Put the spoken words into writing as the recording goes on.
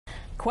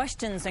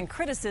Questions and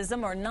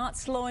criticism are not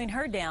slowing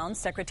her down.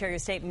 Secretary of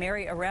State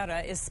Mary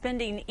Herrera is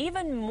spending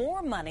even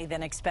more money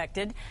than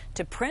expected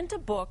to print a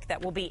book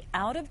that will be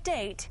out of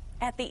date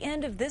at the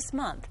end of this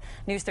month.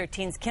 News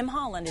 13's Kim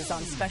Holland is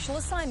on special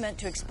assignment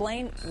to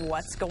explain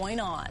what's going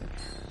on.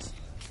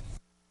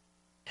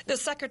 The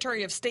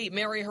Secretary of State,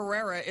 Mary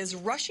Herrera, is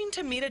rushing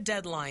to meet a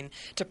deadline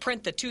to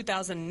print the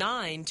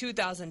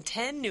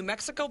 2009-2010 New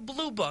Mexico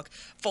Blue Book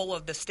full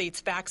of the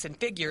state's facts and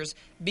figures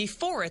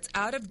before it's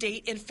out of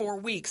date in 4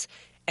 weeks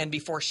and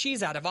before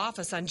she's out of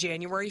office on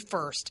January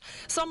 1st.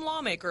 Some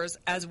lawmakers,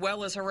 as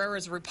well as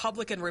Herrera's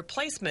Republican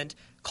replacement,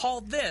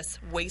 call this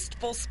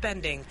wasteful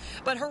spending.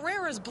 But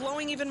Herrera's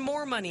blowing even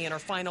more money in her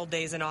final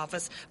days in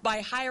office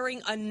by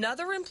hiring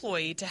another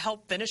employee to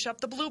help finish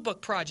up the Blue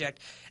Book project.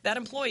 That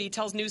employee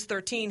tells News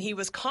 13 he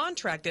was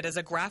contracted as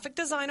a graphic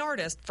design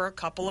artist for a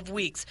couple of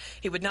weeks.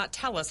 He would not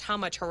tell us how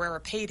much Herrera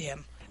paid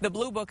him. The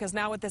Blue Book is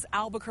now at this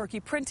Albuquerque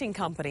printing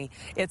company.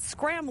 It's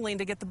scrambling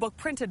to get the book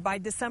printed by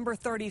December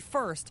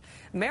 31st.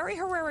 Mary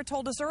Herrera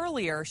told us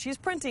earlier she's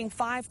printing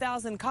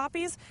 5,000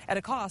 copies at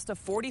a cost of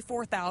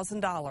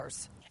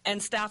 $44,000. And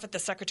staff at the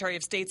Secretary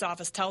of State's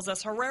office tells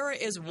us Herrera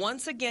is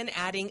once again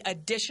adding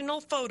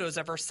additional photos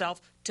of herself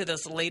to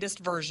this latest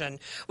version.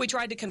 We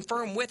tried to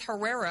confirm with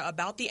Herrera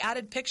about the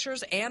added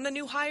pictures and the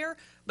new hire,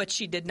 but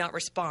she did not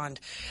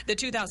respond. The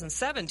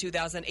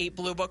 2007-2008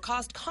 Blue Book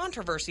caused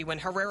controversy when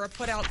Herrera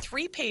put out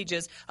 3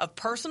 pages of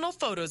personal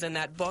photos in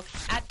that book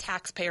at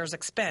taxpayers'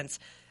 expense.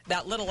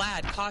 That little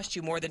ad cost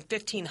you more than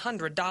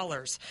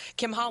 $1,500.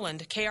 Kim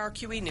Holland,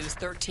 KRQE News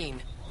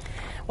 13.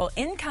 Well,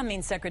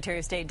 incoming Secretary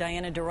of State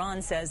Diana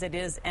Duran says it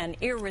is an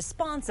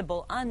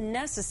irresponsible,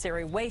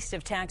 unnecessary waste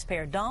of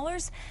taxpayer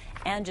dollars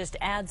and just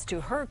adds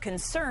to her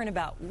concern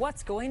about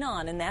what's going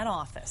on in that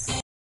office.